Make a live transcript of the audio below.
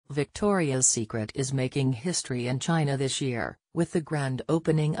Victoria's Secret is making history in China this year, with the grand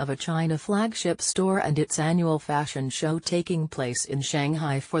opening of a China flagship store and its annual fashion show taking place in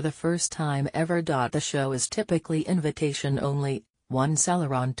Shanghai for the first time ever. The show is typically invitation only. One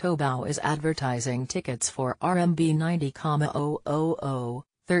seller on Taobao is advertising tickets for RMB 90,000,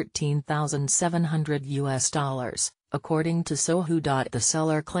 $13,700, according to Sohu. The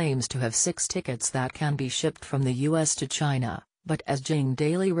seller claims to have 6 tickets that can be shipped from the US to China, but as Jing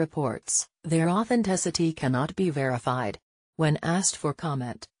Daily reports, their authenticity cannot be verified. When asked for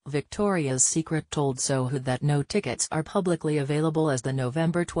comment, Victoria's Secret told Sohu that no tickets are publicly available as the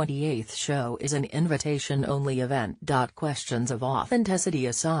November 28 show is an invitation-only event. Questions of authenticity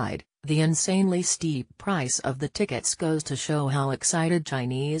aside, the insanely steep price of the tickets goes to show how excited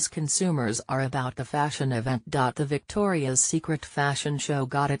Chinese consumers are about the fashion event. The Victoria's Secret fashion show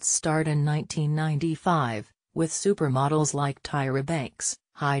got its start in 1995, with supermodels like Tyra Banks,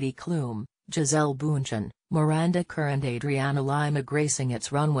 Heidi Klum, Gisele Bündchen, Miranda Kerr and Adriana Lima gracing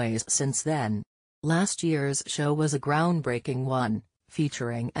its runways since then. Last year's show was a groundbreaking one,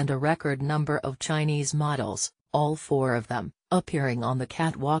 featuring a record number of Chinese models, all 4 of them appearing on the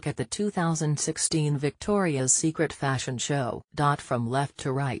catwalk at the 2016 Victoria's Secret fashion show. From left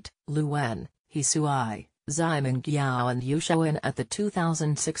to right, Lu Wen, He Sui, Ximen Giao and Yu Shaoyin at the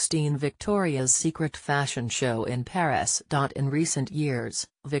 2016 Victoria's Secret fashion show in Paris. In recent years,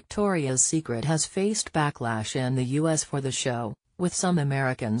 Victoria's Secret has faced backlash in the US for the show, with some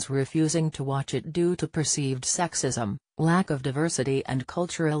Americans refusing to watch it due to perceived sexism, lack of diversity and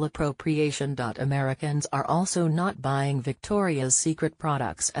cultural appropriation. Americans are also not buying Victoria's Secret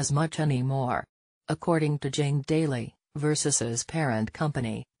products as much anymore. According to Jing Daily, Versus's parent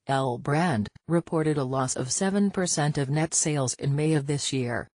company, L Brand, reported a loss of 7% of net sales in May of this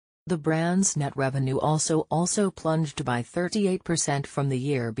year. The brand's net revenue also plunged by 38% from the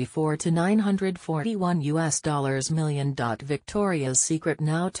year before to $941 million. Victoria's Secret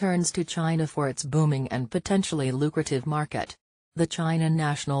now turns to China for its booming and potentially lucrative market. The China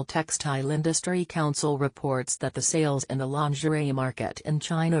National Textile Industry Council reports that the sales in the lingerie market in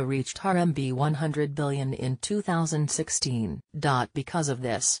China reached RMB 100 billion in 2016. Because of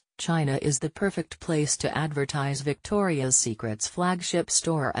this, China is the perfect place to advertise Victoria's Secret's flagship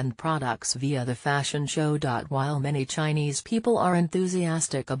store and products via the fashion show. While many Chinese people are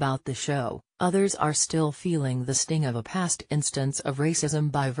enthusiastic about the show, others are still feeling the sting of a past instance of racism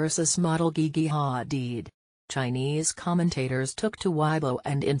by Versus model Gigi Hadid. Chinese commentators took to Weibo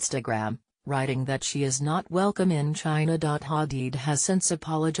and Instagram, writing that she is not welcome in China. Hadid has since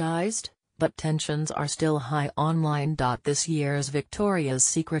apologized, but tensions are still high online. This year's Victoria's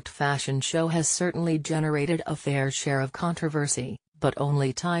Secret fashion show has certainly generated a fair share of controversy, but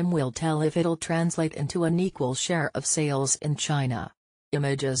only time will tell if it'll translate into an equal share of sales in China.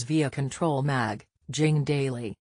 Images via Control Mag, Jing Daily.